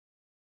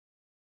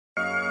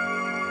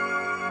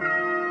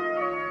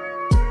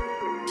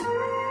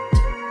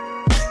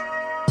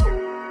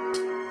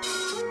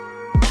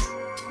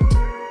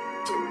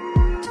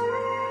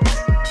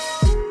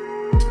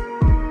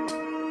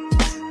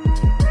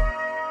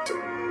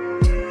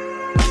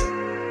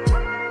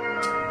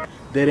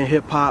Dead in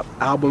Hip Hop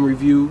album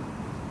review.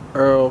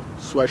 Earl,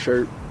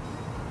 Sweatshirt,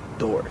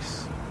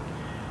 Doris.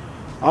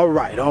 All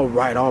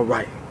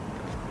right.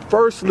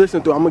 First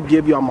listen through, I'm gonna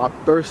give y'all my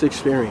first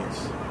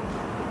experience.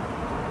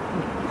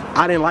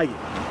 I didn't like it.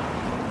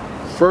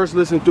 First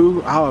listen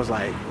through, I was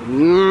like,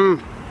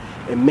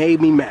 it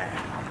made me mad.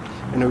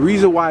 And the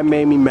reason why it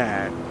made me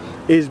mad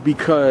is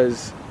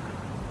because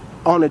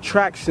on the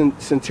track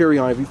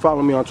Centurion, if you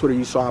follow me on Twitter,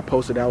 you saw I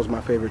posted that was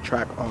my favorite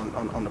track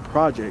on the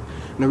project.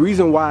 And the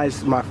reason why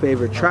it's my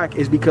favorite track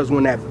is because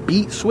when that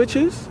beat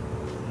switches,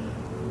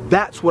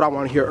 that's what I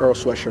want to hear Earl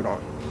Sweatshirt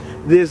on.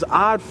 This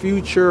odd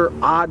future,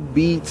 odd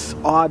beats,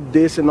 odd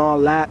this and all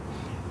that,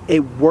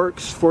 it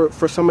works for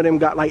some of them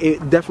guys. Like,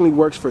 it definitely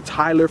works for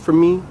Tyler for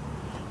me.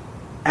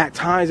 At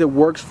times it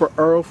works for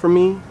Earl for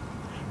me.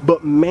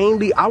 But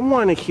mainly, I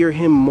want to hear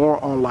him more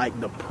on like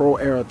the pro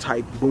era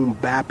type, boom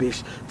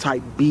bapish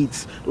type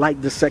beats, like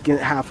the second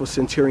half of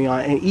Centurion,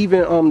 and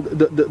even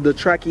the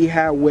track he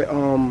had with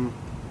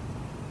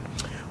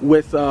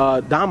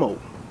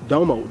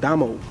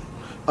Domo,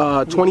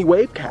 20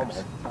 wave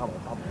caps.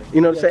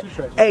 You know what I'm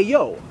saying? Hey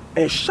yo,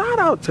 and shout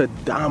out to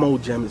Domo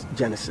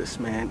Genesis,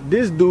 man.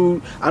 This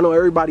dude, I know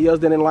everybody else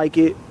didn't like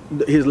it.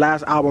 His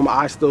last album,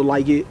 I still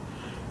like it.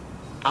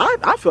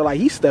 I feel like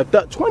he stepped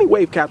up. 20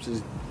 wave caps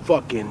is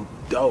fucking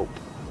dope.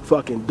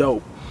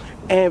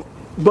 And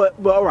but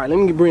all right, let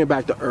me bring it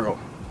back to Earl.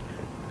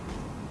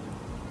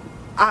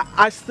 I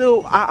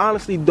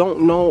honestly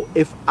don't know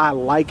if I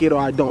like it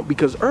or I don't,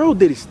 because Earl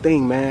did his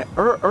thing, man.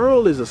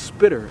 Earl is a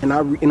spitter, and I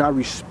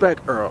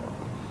respect Earl,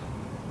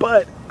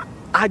 but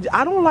I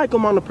don't like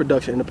him on the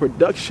production. The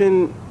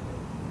production,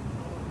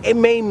 it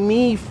made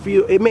me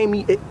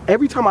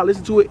every time I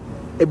listen to it,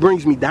 it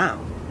brings me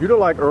down. You don't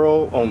like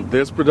Earl on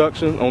this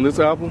production, on this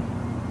album?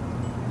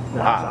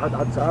 Wow.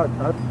 I'll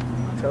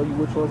tell you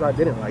which ones I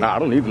didn't like. I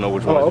don't even know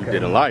which ones you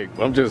didn't like.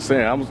 I'm just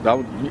saying,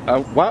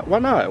 why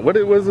not? What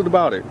is it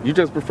about it? You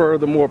just prefer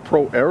the more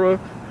pro-era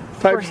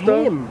type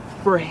stuff?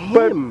 For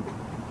him.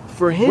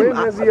 When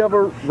has he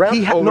ever rapped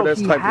over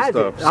that type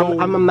of stuff? So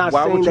I'm not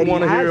why saying would you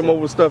want to hear him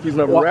over stuff he's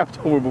never rapped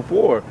over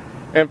before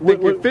and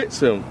think it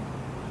fits him?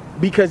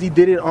 Because he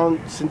did it on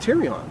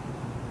Centurion.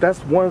 That's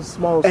one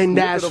small, and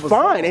that's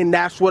fine, and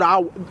that's what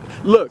I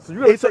look.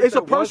 So it's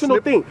a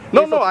personal thing.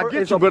 No, I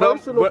get you, but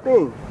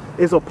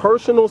it's a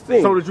personal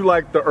thing. So did you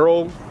like the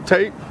Earl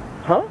tape?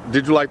 Huh?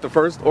 Did you like the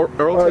first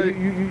Earl tape?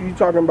 You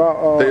talking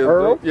about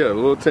Earl? Yeah, the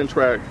little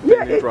 10-track.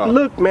 Yeah,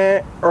 look,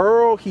 man,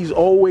 Earl, he's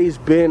always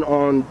been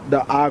on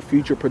the Odd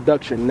Future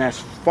production. That's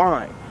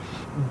fine.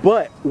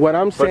 But what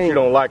I'm saying, but you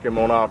don't like him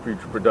on Odd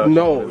Future production.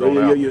 No,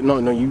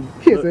 you.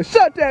 He said,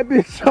 shut that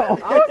bitch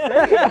off. What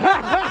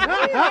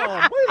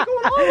is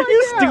going on?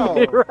 You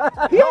stupid.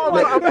 No,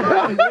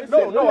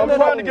 I'm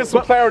trying to get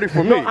some clarity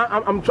for me.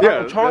 I'm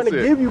trying to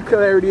give you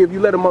clarity if you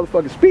let a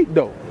motherfucker speak,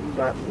 though.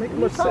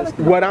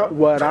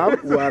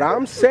 What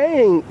I'm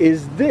saying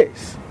is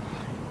this.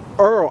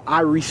 Earl, I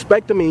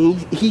respect him, and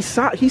he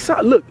saw.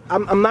 Look,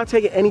 I'm not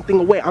taking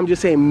anything away. I'm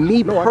just saying,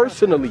 me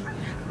personally,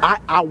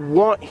 I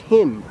want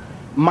him.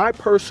 My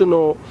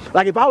personal,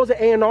 like, if I was an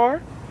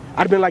A&R, I'd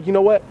have been like, you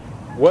know what?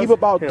 Keep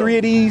about 3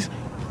 of these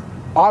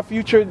Odd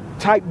Future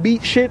type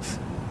beat shits,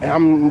 and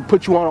I'm gonna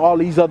put you on all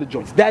these other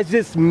joints. That's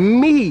just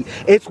me.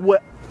 It's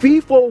what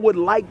FIFO would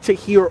like to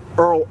hear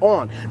Earl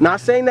on. Not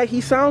saying that he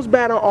sounds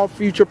bad on Odd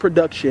Future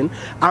production.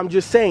 I'm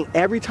just saying,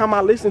 every time I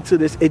listen to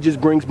this, it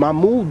just brings my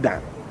mood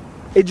down.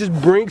 It just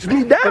brings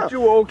me down. But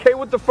you were okay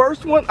with the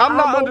first one? I'm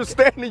not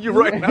understanding you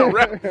right now,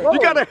 right? You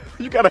gotta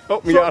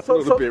help me out a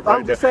little bit right now.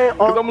 I'm just a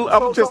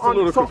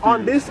little confused.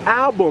 On this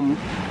album,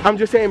 I'm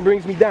just saying,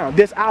 brings me down.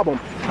 This album,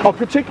 a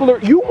particular,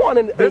 you want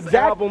an this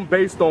exact album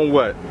based on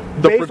what?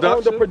 Based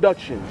on the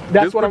production.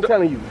 That's what I'm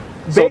telling you.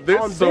 So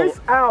this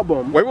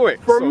album,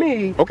 wait. For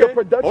me, the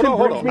production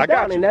brings me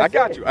down. I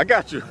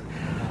got you.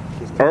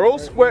 Earl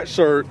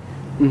Sweatshirt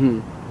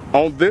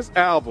on this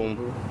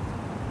album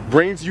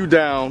brings you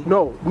down.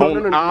 No.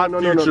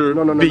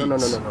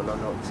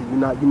 See,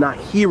 you're not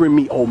hearing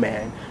me, old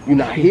man. You're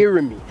not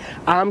hearing me.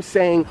 I'm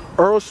saying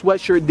Earl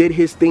Sweatshirt did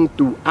his thing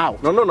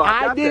throughout. No.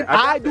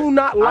 I do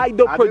not like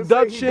the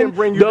production.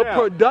 The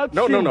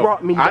production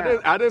brought me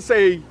down. I didn't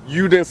say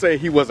you didn't say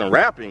he wasn't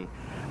rapping.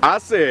 I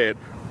said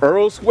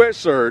Earl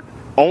Sweatshirt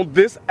on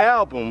this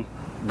album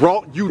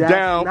brought you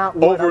down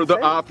over the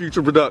Odd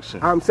Future production.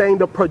 I'm saying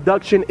the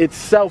production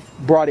itself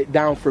brought it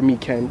down for me,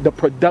 Ken. The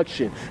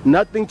production.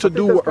 Nothing to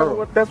do with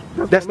Earl.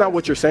 That's not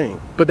what you're saying.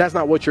 But that's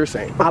not what you're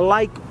saying. I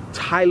like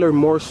Tyler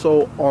more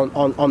so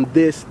on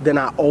this than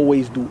I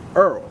always do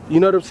Earl. You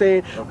know what I'm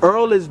saying? Okay.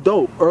 Earl is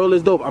dope.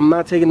 I'm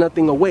not taking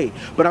nothing away.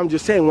 But I'm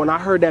just saying, when I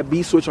heard that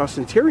beat switch on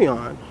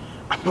Centurion,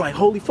 I'm like,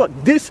 holy fuck,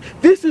 this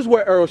is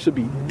where Earl should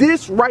be.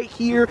 This right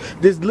here,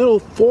 this little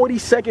 40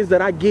 seconds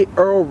that I get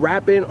Earl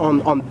rapping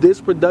on this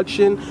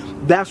production,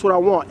 that's what I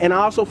want. And I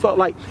also felt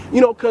like,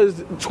 you know,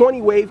 because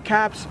 20 wave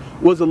caps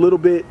was a little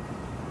bit,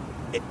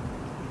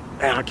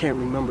 and I can't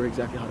remember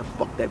exactly how the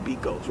fuck that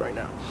beat goes right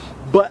now.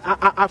 But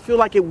I feel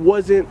like it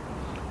wasn't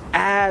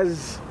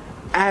as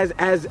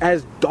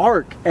as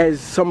dark as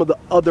some of the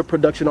other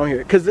production on here,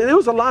 because there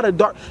was a lot of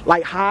dark.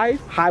 Like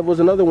Hive was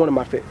another one of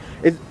my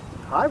favorites.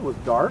 Hive was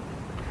dark.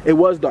 It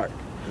was dark.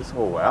 This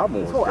whole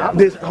album was dark.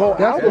 This whole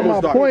album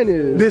was dark. Point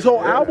is, this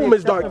whole album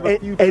is dark,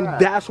 and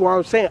that's why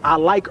I'm saying I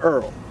like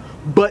Earl,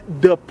 but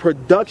the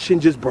production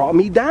just brought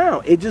me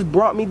down. It just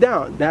brought me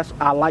down.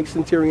 I like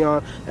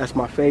Centurion. That's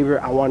my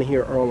favorite. I want to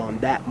hear Earl on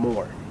that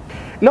more.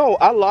 No,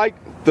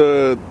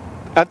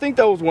 I think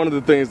that was one of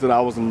the things that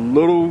I was a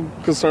little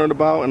concerned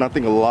about, and I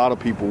think a lot of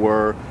people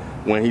were,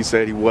 when he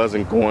said he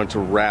wasn't going to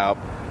rap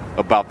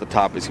about the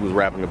topics he was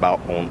rapping about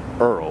on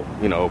Earl,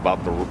 you know,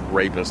 about the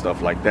rape and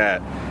stuff like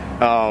that.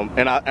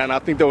 And I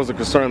think there was a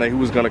concern that he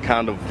was going to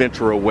kind of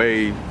venture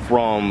away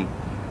from,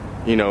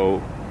 you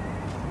know,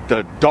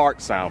 the dark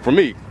sound. For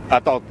me, I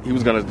thought he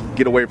was going to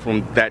get away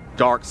from that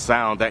dark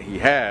sound that he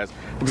has,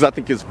 because I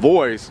think his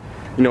voice,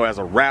 you know, as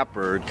a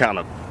rapper, kind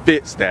of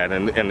fits that,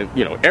 and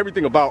you know,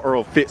 everything about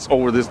Earl fits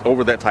over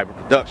that type of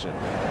production.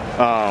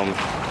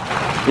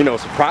 You know,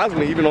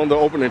 surprisingly, even on the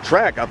opening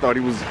track, I thought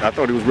he was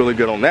really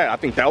good on that. I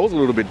think that was a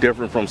little bit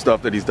different from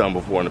stuff that he's done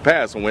before in the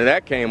past. And when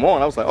that came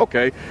on, I was like,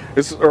 okay,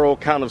 this is Earl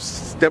kind of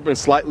stepping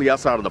slightly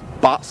outside of the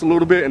box a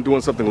little bit and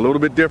doing something a little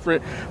bit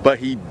different, but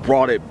he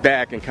brought it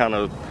back and kind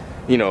of,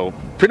 you know,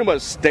 pretty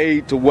much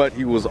stayed to what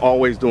he was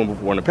always doing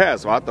before in the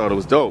past. So I thought it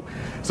was dope.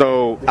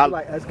 So Did you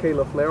like S.K.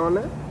 LaFleur on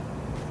that?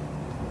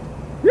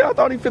 Yeah, I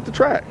thought he fit the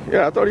track.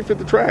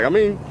 I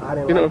mean, I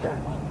didn't you know, like that.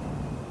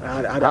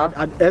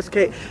 SK,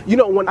 you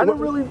know, when I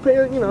didn't really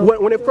pay, you know.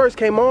 When it first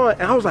came on,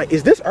 I was like,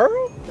 is this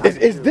Earl?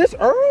 Is this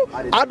Earl?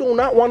 I do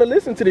not want to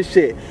listen to this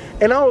shit.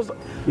 And I was,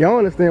 y'all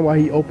understand why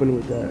he opened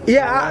with that?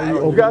 Yeah,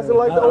 you guys didn't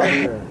like the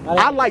opening?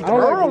 I liked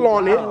Earl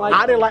on it.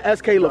 I didn't like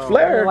SK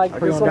LaFleur.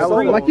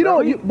 Like, you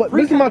don't, but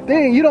this is my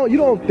thing. You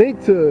don't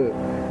think to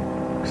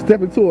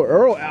step into an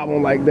Earl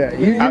album like that.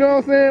 You know what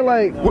I'm saying?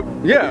 Like,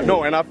 yeah,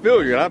 no, and I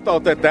feel you. And I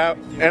thought that,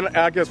 and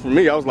I guess for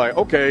me, I was like,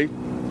 okay,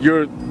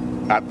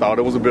 I thought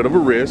it was a bit of a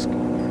risk,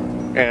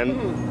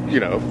 and you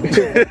know.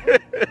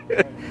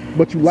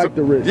 But you liked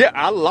the risk. Yeah,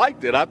 I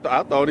liked it. I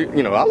thought it.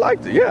 You know, I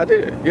liked it. Yeah, I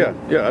did. Yeah,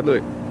 I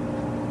did.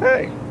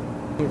 Hey.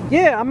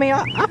 Yeah, I mean,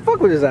 I fuck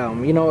with this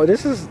album. You know,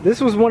 this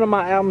was one of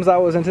my albums I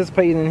was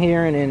anticipating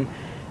hearing, and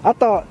I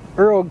thought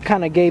Earl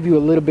kind of gave you a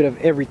little bit of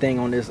everything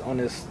on this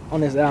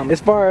album. As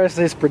far as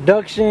his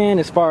production,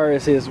 as far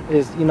as his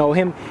you know,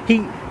 he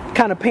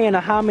kind of paying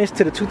a homage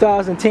to the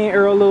 2010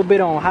 Earl a little bit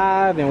on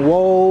Hive and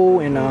Whoa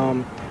and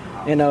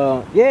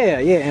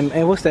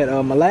what's that,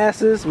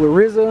 Molasses with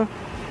RZA.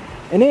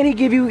 And then he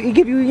give you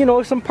you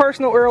know, some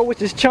personal Earl,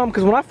 which is Chump,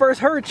 because when I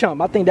first heard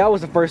Chump, I think that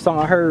was the first song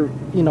I heard,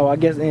 you know, I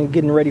guess, in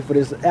getting ready for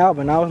this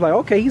album. I was like,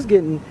 okay, he's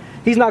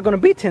not going to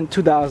be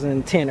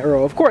 2010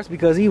 Earl, of course,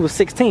 because he was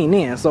 16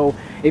 then. So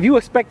if you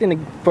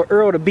expecting for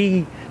Earl to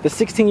be the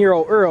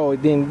 16-year-old Earl,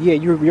 then yeah,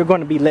 you're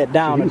going to be let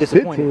down and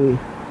disappointed. 15.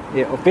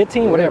 Yeah, or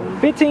 15, whatever.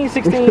 15,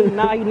 16,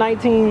 now he's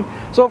 19.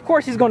 So of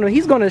course he's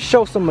gonna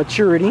show some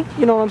maturity,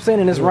 you know what I'm saying,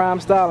 in his rhyme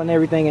style and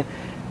everything. And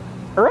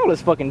Earl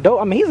is fucking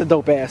dope. I mean, he's a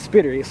dope ass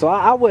spitter. So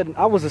I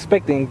was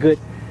expecting good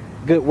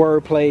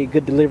wordplay,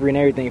 good delivery and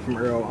everything from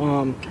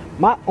Earl.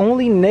 My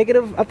only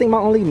negative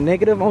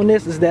on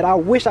this is that I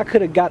wish I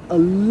could have got a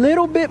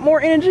little bit more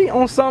energy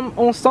on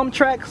some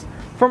tracks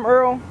from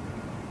Earl.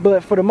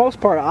 But for the most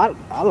part, I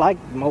like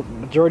the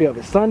majority of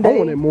it. Sunday. I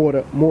wanted more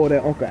of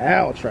that Uncle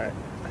Al track.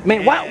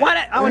 Man, why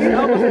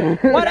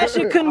that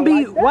shit couldn't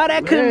be? Why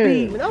that couldn't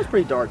be? I mean, that was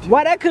pretty dark too.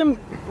 Why that couldn't?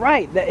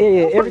 Right,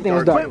 everything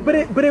was dark.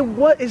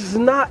 But it's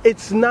not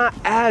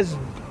as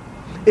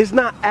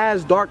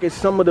dark as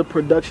some of the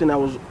production that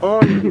was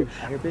on here.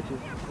 I hear bitches.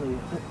 Please.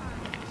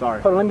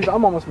 Sorry. Hold on,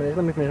 I'm almost finished.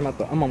 Let me finish my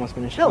thought. I'm almost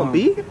finished. Tell him,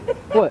 B.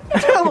 What?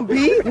 Tell him,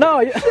 B.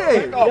 No,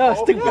 shit. Yeah,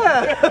 stupid.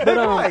 Yeah.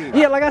 But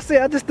yeah, like I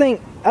said, I just think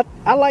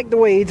I like the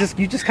way you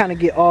just kind of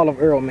get all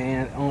of Earl,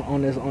 man,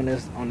 on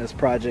this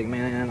project,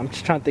 man. And I'm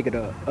just trying to think of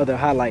the other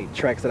highlight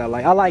tracks that I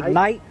like. I like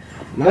Night.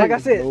 Like I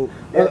said,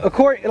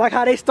 according like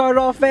how they started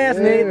off fast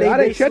and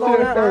they slow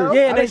down.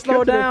 Yeah, they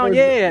slow down.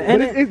 Yeah,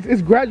 and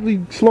it's gradually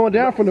slowing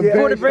down from the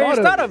very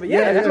start of it.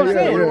 Yeah, that's what I'm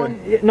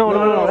saying.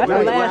 No, that's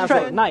the last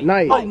track.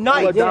 Night. Oh,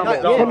 Night.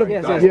 Yeah.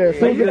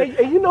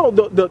 And you know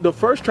the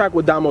first track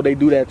with Damo, they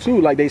do that too.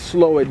 Like they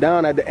slow it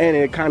down at the end,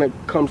 and it kind of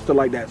comes to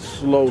like that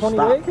slow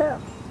stop.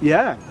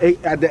 Yeah,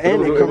 at the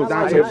end it comes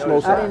down to a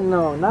slow stop. I didn't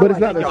know. But it's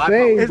not the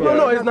same.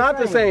 No, it's not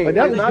the same. But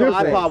that's not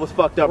different. iPod was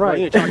fucked up, right?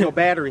 You didn't charge your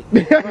battery.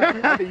 You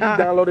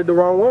downloaded the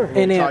wrong one.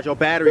 And then, charge your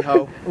battery,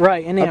 ho.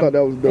 Right, and then I thought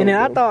that was dope. And then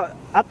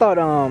I thought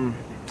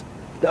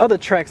the other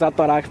tracks I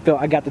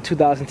got the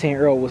 2010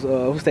 Earl was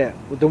what's that?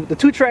 The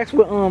two tracks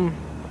with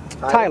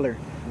Tyler.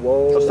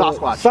 Whoa. So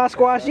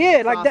Sasquatch,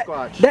 yeah, like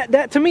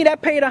that to me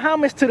that paid a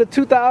homage to the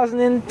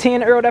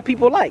 2010 Earl that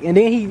people like, and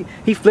then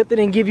he flipped it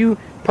and give you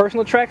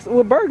personal tracks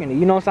with Burgundy.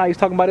 You know what I'm saying? He was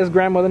talking about his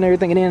grandmother and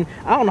everything, and then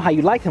I don't know how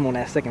you liked him on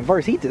that second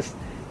verse. He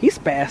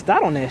spazzed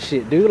out on that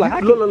shit, dude.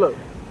 Like look.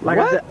 Like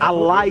I said, I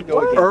liked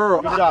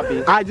Earl.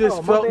 I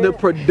just felt the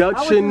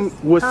production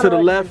was to the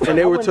left and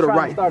they were to the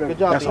right.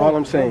 That's all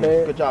I'm saying.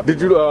 Good job. Did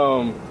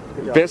you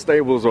Vince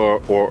Staples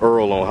or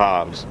Earl on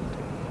Hobbs?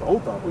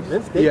 Both of them.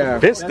 Vince Staples. Yeah.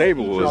 Vince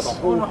Staples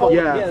was.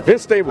 Yeah.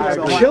 Vince Staples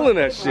was killing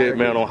that shit,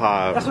 man, on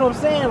Hive. That's what I'm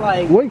saying.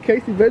 Like Wasn't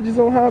Casey Veggies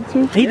on Hive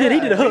too? he did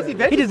a hook. Casey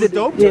Veggies He just was did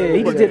dope, Yeah, too,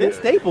 he but just did Vince it.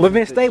 Staples But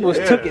Vince did Staples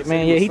Yeah, took it,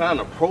 man. Yeah, he he. signed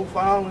a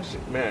profile and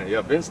shit, man.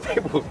 Yeah, Vince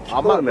Staples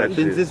I'm killing not that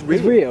shit. It's It's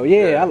real.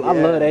 Yeah, I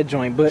love that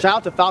joint. But Shout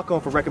out to Falcon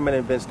for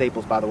recommending Vince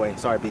Staples, by the way.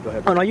 Sorry, B, go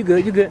ahead. oh no, you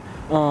good.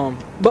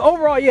 But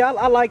overall, yeah,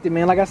 I liked it,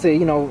 man. Like I said,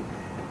 you know,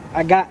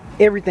 I got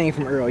everything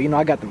from Earl. You know,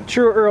 I got the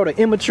mature Earl, the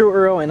immature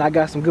Earl, and I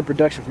got some good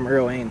production from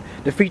Earl, and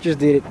the features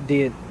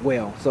did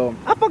well. So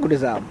I fuck with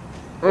this album.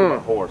 What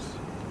about Horse?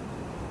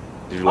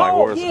 Did you like Oh,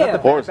 Horse? yeah.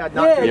 Horse? Bad,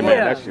 Yeah, Not Good. Yeah, man,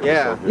 that shit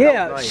was so good.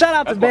 Yeah, nice. shout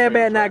out to That's my Bad Bad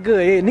favorite Not track.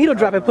 Good. Yeah, Needle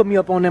Drop had put me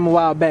up on them a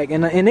while back,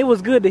 and it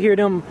was good to hear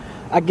them.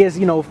 I guess,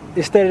 you know,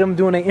 instead of them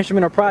doing their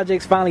instrumental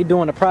projects, finally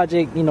doing a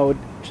project, you know,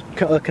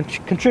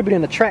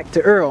 contributing a track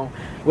to Earl,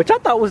 which I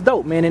thought was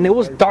dope, man. And it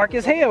was dark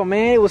as hell,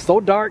 man. It was so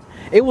dark.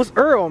 It was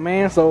Earl,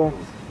 man. So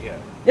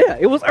yeah,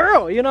 it was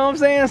Earl. You know what I'm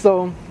saying?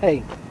 So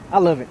hey, I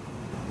love it.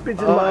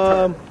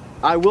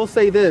 I will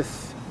say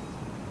this.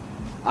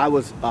 I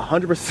was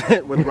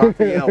 100% with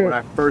Raphael when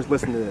I first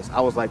listened to this.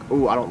 I was like,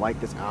 ooh, I don't like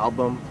this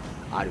album.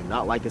 I do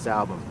not like this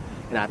album.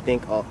 And I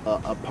think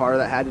a part of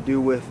that had to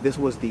do with this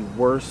was the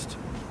worst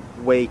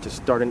way to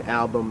start an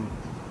album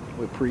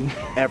with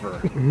ever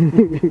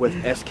with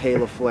SK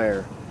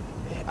LaFleur.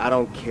 I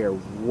don't care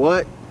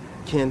what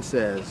Ken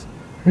says.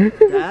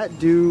 That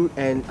dude,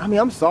 and I mean,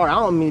 I'm sorry, I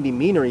don't mean to be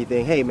mean or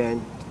anything. Hey,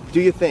 man,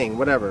 do your thing,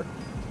 whatever.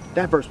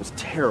 That verse was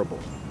terrible.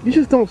 You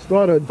just don't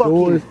start a Fucking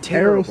Doris Earl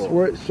terrible.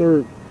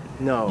 Sweatshirt.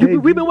 No.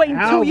 We've been waiting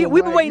 2 album, years.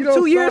 We've been like, waiting you don't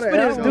 2 years start for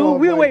an this, album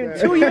dude. We've been like waiting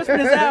that. 2 years for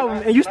this album,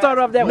 and you start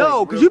off that way.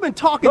 No, because you've been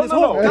talking this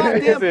whole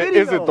goddamn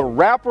video. Is it the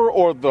rapper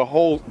or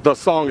the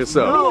song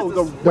itself?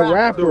 No,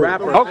 The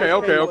rapper.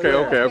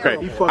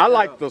 Okay. I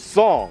like the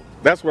song.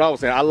 That's what I was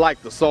saying. I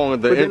like the song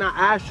and the. But then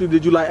I asked you,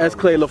 did you like S.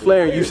 Clay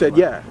LaFleur? And you said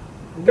yeah.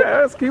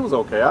 Yeah, he was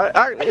okay.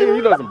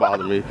 He doesn't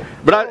bother me.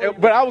 But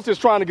I was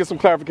just trying to get some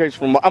clarification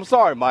from. I'm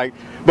sorry, Mike,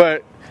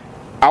 but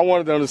I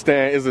wanted to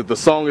understand: is it the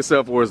song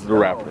itself or is it the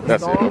rapper?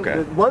 That's it.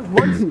 Okay.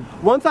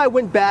 Once I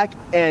went back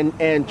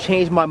and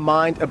changed my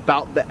mind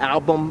about the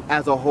album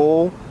as a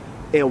whole,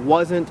 it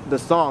wasn't the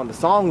song. The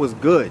song was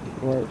good.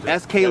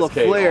 SK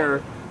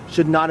LaFleur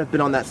should not have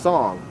been on that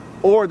song,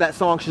 or that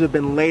song should have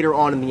been later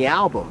on in the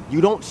album. You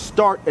don't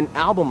start an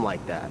album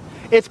like that.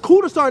 It's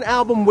cool to start an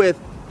album with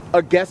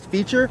a guest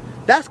feature.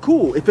 That's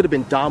cool if it had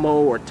been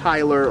Damo or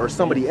Tyler or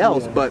somebody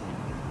else, but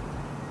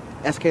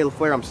SK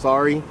LaFleur, I'm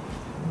sorry.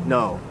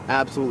 No,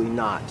 absolutely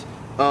not.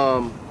 I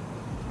don't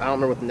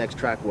remember what the next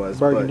track was.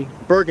 Burgundy.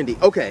 But Burgundy.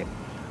 Okay.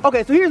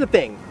 Okay, so here's the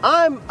thing.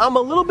 I'm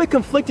a little bit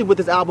conflicted with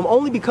this album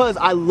only because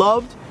I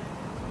loved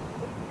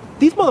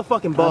these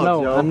motherfucking bugs,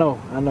 yo. I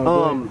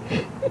know.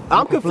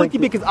 I'm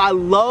conflicted because I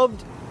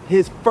loved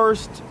his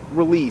first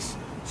release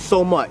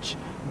so much.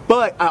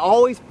 But I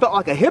always felt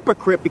like a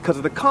hypocrite because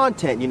of the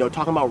content, you know,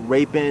 talking about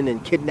raping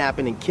and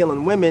kidnapping and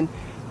killing women.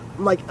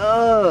 I'm like,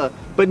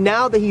 But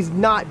now that he's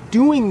not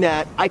doing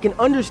that, I can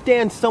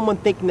understand someone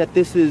thinking that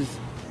this is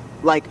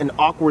like an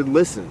awkward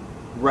listen,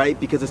 right?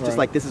 Because it's just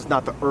like, this is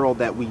not the Earl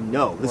that we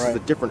know. This is a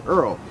different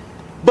Earl.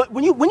 But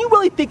when you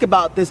really think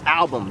about this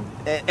album,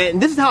 and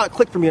this is how it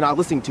clicked for me when I was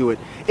listening to it,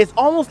 it's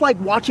almost like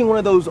watching one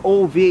of those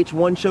old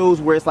VH1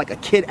 shows where it's like a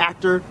kid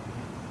actor,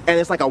 and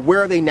it's like a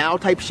Where Are They Now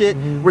type shit,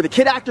 where the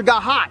kid actor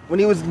got hot when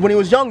he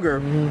was younger.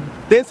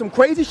 Then some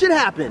crazy shit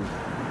happened,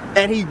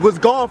 and he was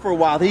gone for a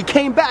while. Then he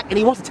came back, and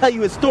he wants to tell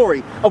you his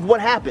story of what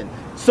happened.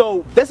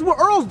 So this is what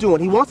Earl's doing.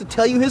 He wants to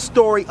tell you his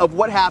story of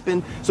what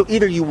happened. So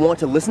either you want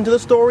to listen to the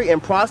story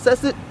and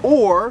process it,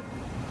 or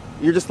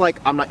you're just like,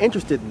 I'm not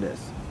interested in this.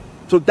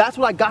 So that's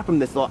what I got from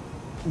this.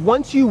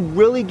 Once you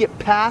really get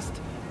past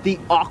the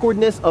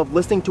awkwardness of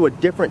listening to a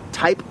different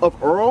type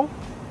of Earl,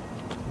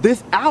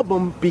 this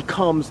album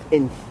becomes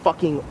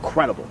fucking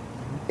incredible.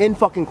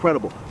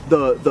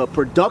 The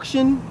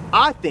production,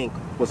 I think,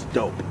 was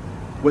dope,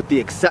 with the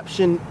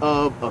exception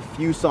of a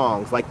few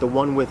songs, like the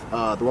one with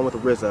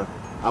RZA.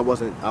 I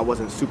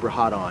wasn't super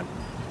hot on.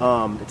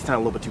 It's kind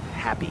of a little bit too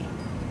happy,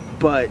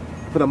 but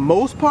for the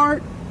most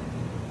part,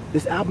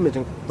 this album is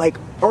like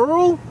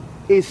Earl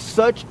is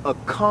such a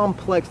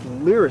complex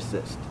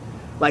lyricist.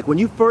 Like when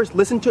you first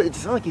listen to it,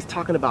 it's not like he's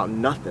talking about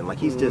nothing. Like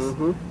he's just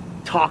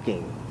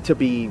talking to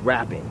be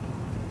rapping.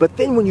 But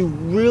then when you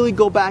really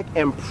go back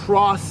and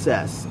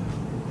process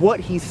what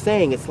he's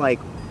saying, it's like,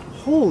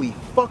 holy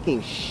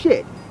fucking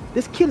shit.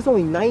 This kid is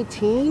only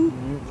 19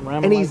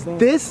 and he's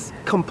this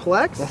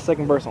complex? That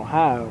second verse on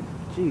Hive,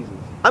 Jesus.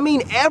 I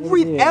mean,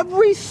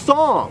 every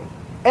song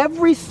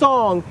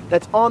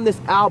that's on this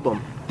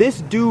album,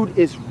 this dude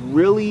is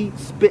really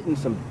spitting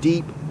some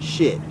deep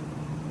shit.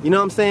 You know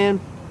what I'm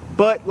saying?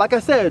 But like I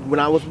said, when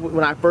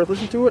I first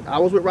listened to it, I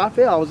was with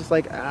Raphael. I was just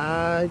like,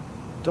 I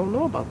don't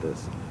know about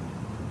this.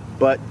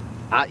 But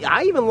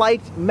I even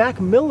liked Mac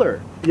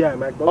Miller. Yeah,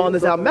 Mac Miller on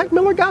this album. Mac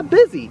Miller got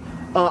busy.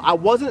 I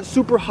wasn't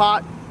super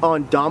hot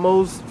on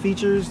Damo's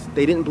features.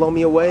 They didn't blow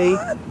me away.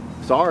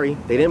 Sorry,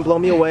 they didn't blow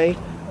me away.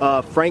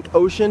 Frank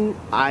Ocean,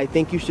 I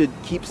think you should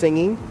keep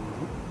singing.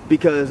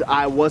 because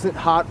I wasn't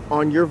hot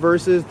on your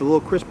verses. The little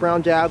Chris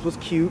Brown jabs was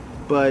cute,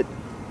 but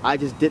I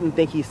just didn't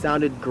think he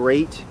sounded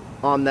great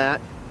on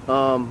that.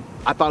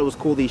 I thought it was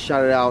cool that he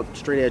shouted out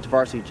straight edge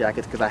varsity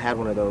jackets because I had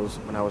one of those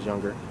when I was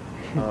younger.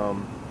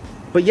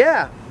 But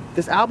yeah,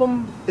 this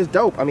album is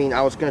dope. I mean,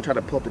 I was gonna try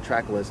to pull up the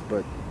track list,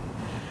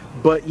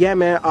 but yeah,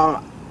 man.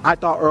 I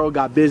thought Earl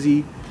got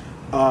busy.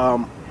 For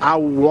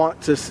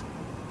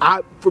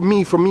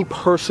me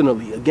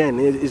personally, again,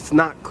 it's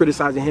not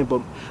criticizing him,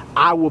 but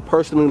I would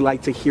personally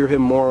like to hear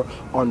him more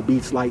on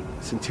beats like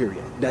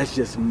Centurion. That's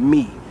just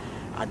me.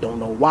 I don't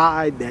know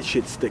why that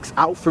shit sticks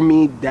out for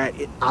me.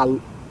 I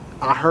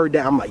heard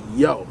that, I'm like,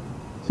 yo,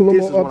 it's a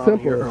little this more is up what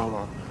I hear tempo. Earl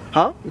on.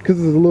 Huh? Because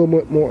it's a little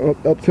more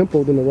up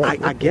tempo than the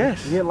rest. I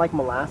guess. you didn't like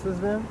Molasses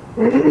then?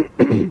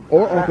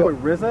 Or Track Uncle.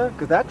 with RZA?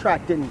 Because that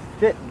track didn't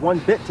fit one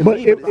bit to But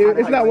me.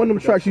 it's not one of them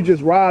tracks you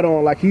just ride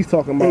on like he's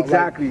talking about.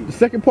 Exactly. Like, the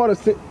second part of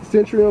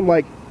Centurion,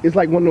 like, it's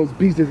like one of those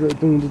beats that's like,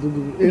 doom, doom,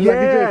 doom, doom.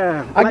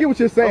 Yeah. I get what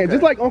you're saying. Okay.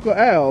 Just like Uncle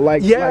Al.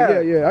 Like, Yeah,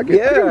 I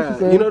get what you're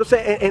saying. You know what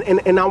I'm saying?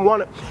 And I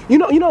want to, you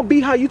know, B,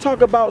 how you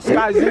talk about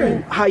Sky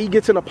Zoo, how he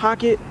gets in the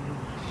pocket.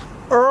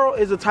 Earl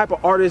is the type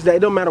of artist that it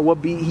don't matter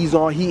what beat he's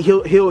on,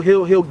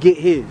 he'll get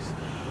his.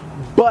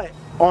 But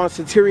on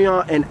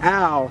Centurion and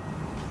Al,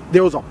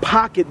 there was a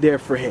pocket there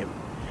for him,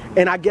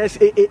 and I guess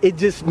it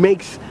just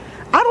makes,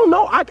 I don't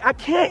know, I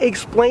can't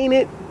explain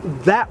it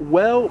that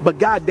well, but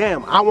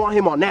goddamn, I want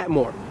him on that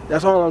more.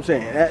 That's all I'm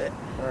saying.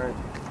 All right.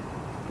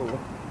 Cool.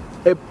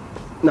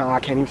 No, I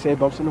can't even say it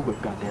bumps in the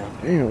whip. Goddamn.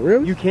 Damn,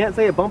 really? You can't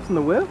say it bumps in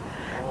the whip?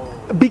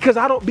 Because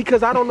I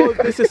don't know if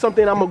this is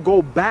something I'm gonna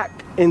go back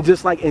and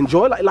just like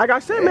enjoy. Like I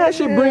said, man, that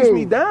shit brings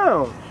me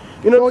down.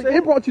 You know what I'm saying?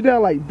 It brought you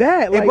down like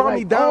that. It brought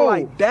me down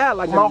like that.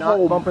 Like my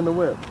whole bump in the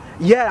whip.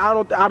 Yeah,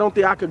 I don't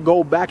think I could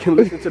go back and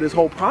listen to this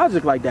whole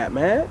project like that,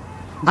 man.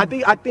 I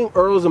think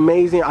Earl's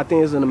amazing. I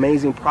think it's an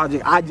amazing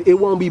project. It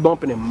won't be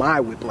bumping in my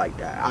whip like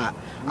that.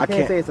 I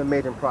can't say it's an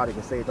amazing project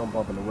and say it don't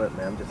bump in the whip,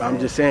 man. I'm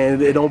just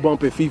saying it don't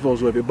bump in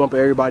FIFO's whip. It bump in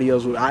everybody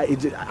else's whip.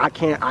 I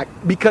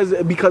can't because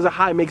of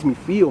how it makes me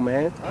feel,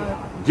 man.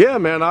 Yeah,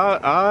 man,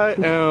 I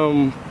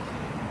am.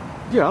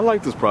 Yeah, I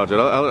like this project.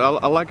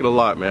 I like it a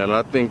lot, man.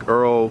 I think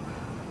Earl,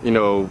 you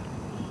know,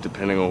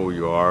 depending on who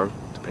you are,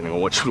 depending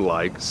on what you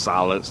like,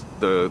 silenced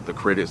the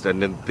critics that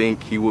didn't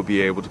think he would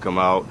be able to come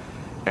out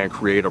and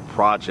create a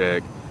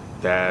project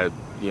that,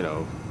 you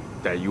know,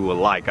 that you would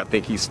like. I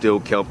think he still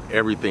kept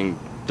everything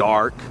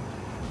dark,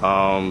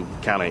 kind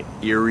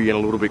of eerie and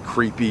a little bit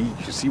creepy.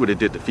 You see what it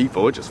did to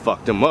FIFO. It just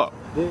fucked him up.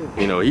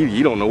 You know,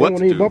 he don't know what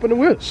to do. Bumping the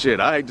whip.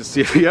 Shit, I hate to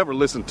see if he ever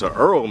listened to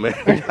Earl,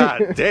 man.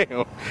 God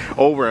damn,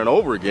 over and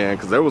over again,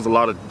 because there was a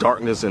lot of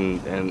darkness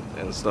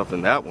and stuff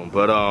in that one.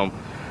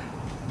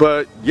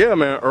 But yeah,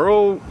 man,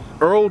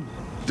 Earl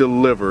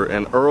delivered,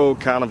 and Earl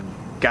kind of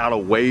got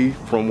away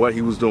from what he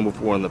was doing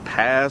before in the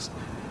past,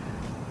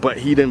 but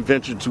he didn't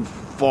venture too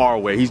far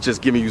away. He's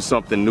just giving you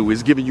something new.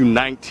 He's giving you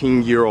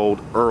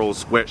 19-year-old Earl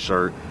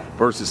Sweatshirt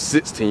versus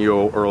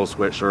 16-year-old Earl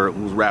Sweatshirt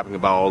who's rapping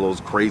about all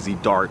those crazy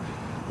dark,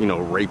 you know,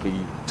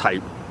 rapey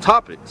type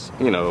topics,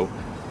 you know.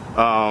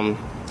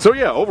 So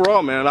yeah,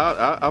 overall, man,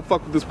 I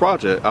fuck with this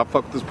project. I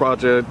fuck with this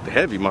project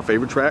heavy. My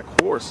favorite track,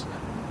 Horse.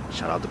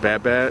 Shout out to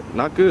Bad Bad,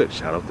 Not Good.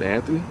 Shout out to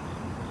Anthony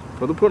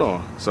for the put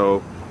on.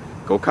 So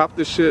go cop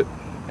this shit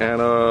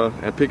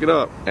and pick it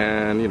up,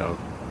 and you know,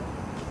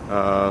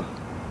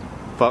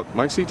 fuck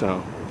Mike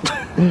Seatown.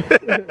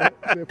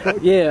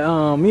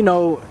 Yeah, you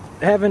know,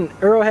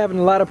 Earl having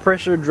a lot of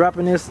pressure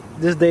dropping this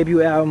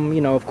debut album,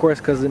 you know, of course,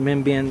 because of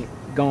him being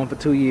gone for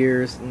 2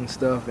 years and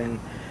stuff, and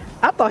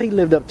I thought he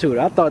lived up to it.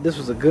 I thought this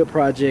was a good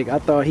project. I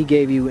thought he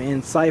gave you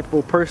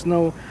insightful,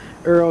 personal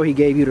Earl. He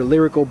gave you the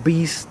lyrical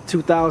beast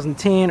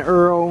 2010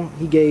 Earl.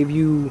 He gave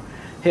you,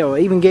 hell,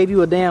 even gave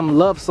you a damn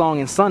love song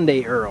in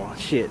Sunday Earl.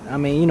 Shit, I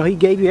mean, you know, he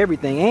gave you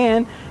everything,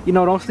 and you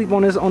know, don't sleep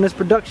on this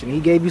production. He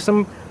gave you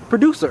some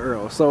producer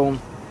Earl. So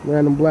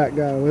random black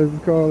guy, what's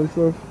it called and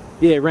stuff?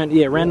 Yeah,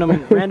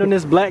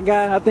 randomness black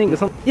guy, I think, or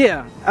something.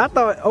 Yeah, I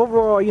thought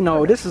overall, you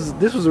know, this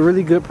was a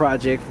really good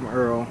project from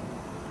Earl.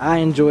 I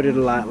enjoyed it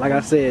a lot. Like I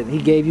said, he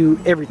gave you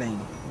everything.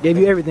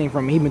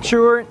 From him. He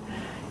matured.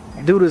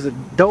 Dude is a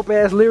dope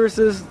ass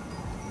lyricist.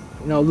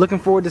 You know, looking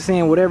forward to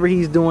seeing whatever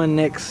he's doing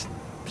next.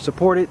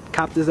 Support it.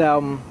 Cop this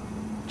album.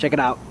 Check it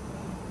out.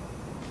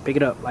 Pick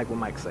it up, like what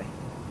Mike say.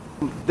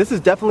 This is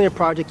definitely a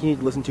project you need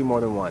to listen to more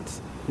than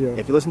once. Yeah.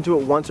 If you listen to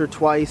it once or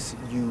twice,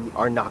 you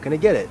are not going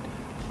to get it.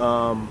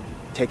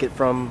 Take it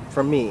from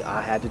me.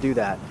 I had to do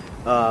that.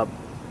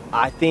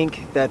 I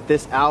think that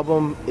this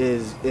album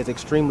is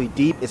extremely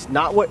deep. It's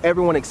not what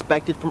everyone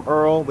expected from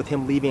Earl with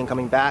him leaving and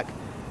coming back,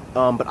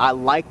 but I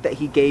like that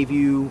he gave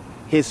you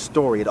his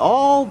story. It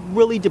all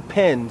really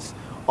depends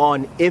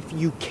on if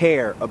you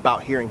care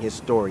about hearing his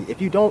story.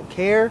 If you don't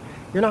care,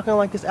 you're not going to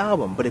like this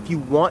album. But if you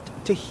want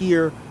to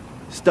hear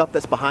stuff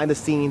that's behind the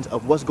scenes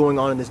of what's going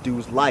on in this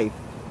dude's life,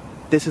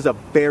 this is a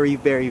very,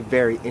 very,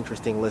 very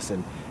interesting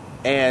listen.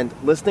 And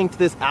listening to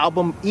this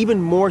album,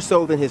 even more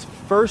so than his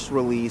first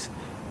release,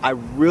 I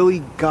really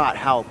got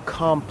how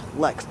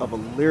complex of a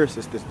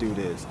lyricist this dude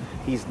is.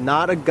 He's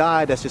not a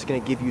guy that's just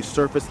going to give you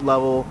surface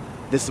level,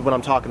 this is what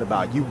I'm talking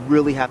about. You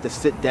really have to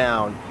sit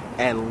down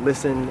and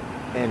listen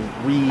and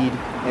read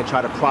and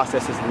try to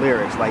process his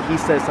lyrics. Like, he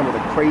says some of the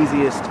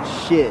craziest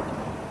shit.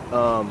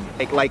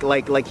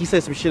 Like he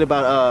says some shit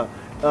about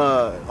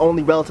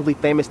only relatively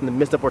famous in the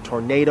midst of a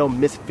tornado,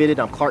 misfitted,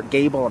 I'm Clark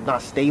Gable, I'm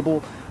not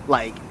stable.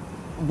 Like,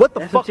 what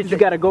the fuck? You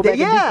gotta go back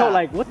and decode,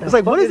 like, what the it's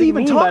like, fuck what is he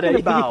even talking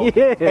about?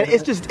 Yeah. And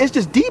it's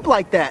just deep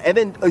like that. And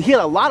then he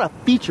had a lot of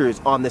features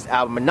on this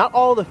album, and not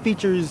all the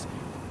features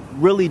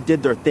really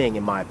did their thing,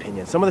 in my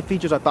opinion. Some of the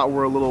features I thought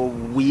were a little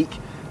weak.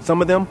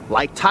 Some of them,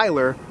 like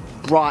Tyler,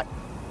 brought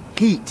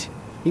heat.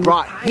 He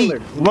brought heat.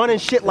 Running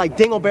shit like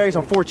dingleberries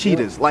on 4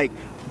 cheetahs. Like,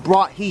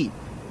 brought heat.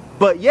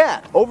 But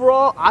yeah,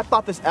 overall, I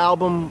thought this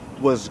album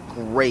was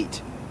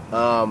great.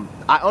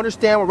 I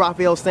understand what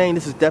Raphael's saying.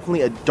 This is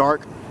definitely a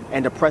dark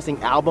and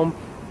depressing album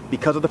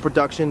because of the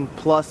production,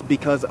 plus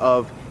because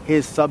of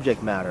his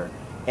subject matter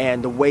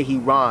and the way he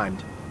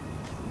rhymed.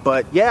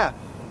 But yeah,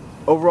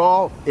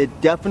 overall,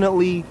 it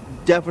definitely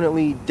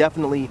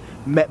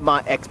met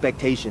my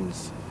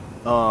expectations.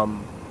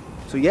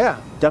 So yeah,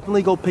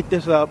 definitely go pick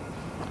this up,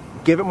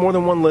 give it more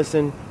than one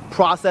listen,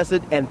 process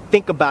it, and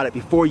think about it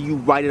before you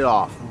write it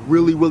off.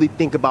 Really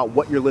think about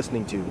what you're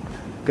listening to.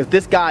 Because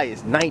this guy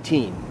is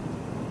 19,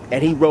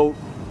 and he wrote,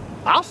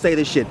 I'll say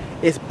this shit,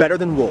 it's better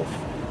than Wolf.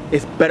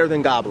 It's better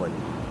than Goblin.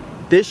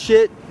 This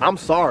shit, I'm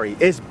sorry,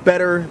 it's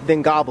better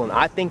than Goblin.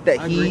 I think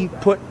that he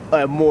put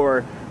a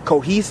more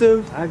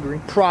cohesive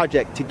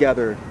project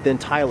together than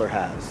Tyler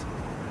has.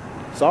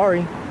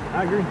 Sorry.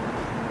 I agree.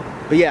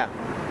 But yeah,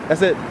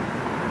 that's it.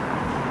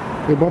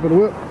 You bumping the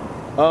whip?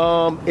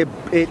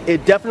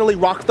 It definitely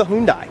rocks the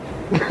Hyundai.